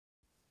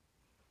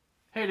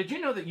Hey, did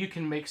you know that you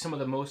can make some of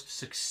the most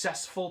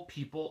successful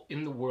people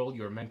in the world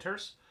your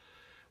mentors?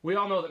 We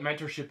all know that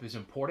mentorship is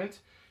important,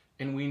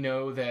 and we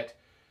know that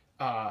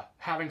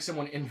having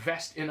someone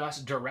invest in us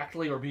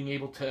directly or being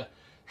able to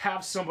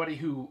have somebody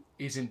who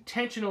is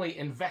intentionally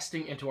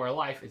investing into our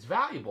life is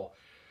valuable.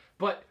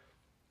 But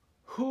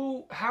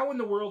how in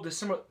the world do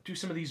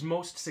some of these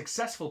most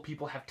successful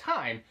people have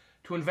time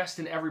to invest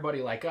in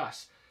everybody like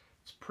us?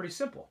 It's pretty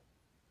simple.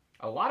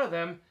 A lot of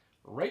them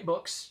write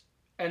books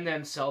and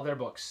then sell their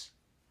books.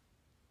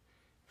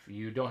 If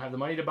you don't have the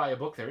money to buy a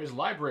book, there is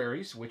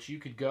libraries, which you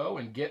could go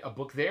and get a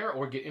book there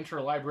or get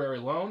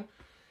interlibrary loan.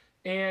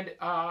 And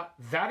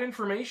that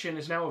information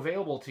is now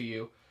available to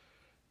you.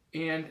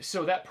 And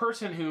so that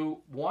person who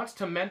wants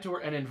to mentor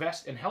and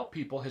invest and help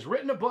people has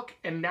written a book,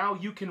 and now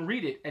you can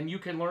read it and you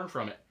can learn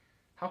from it.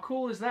 How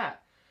cool is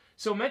that?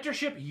 So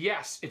mentorship,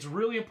 yes, it's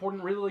really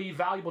important, really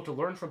valuable to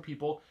learn from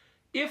people.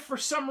 If for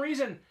some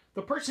reason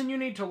the person you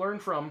need to learn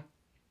from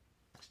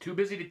is too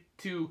busy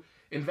to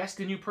invest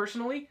in you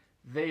personally,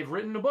 they've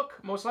written a book,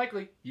 most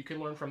likely. You can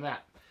learn from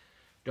that.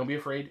 Don't be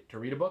afraid to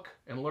read a book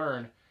and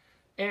learn.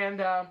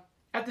 And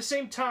at the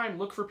same time,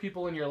 look for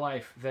people in your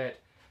life that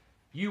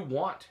you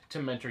want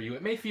to mentor you.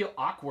 It may feel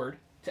awkward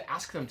to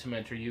ask them to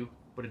mentor you,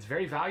 but it's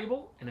very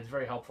valuable and it's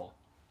very helpful.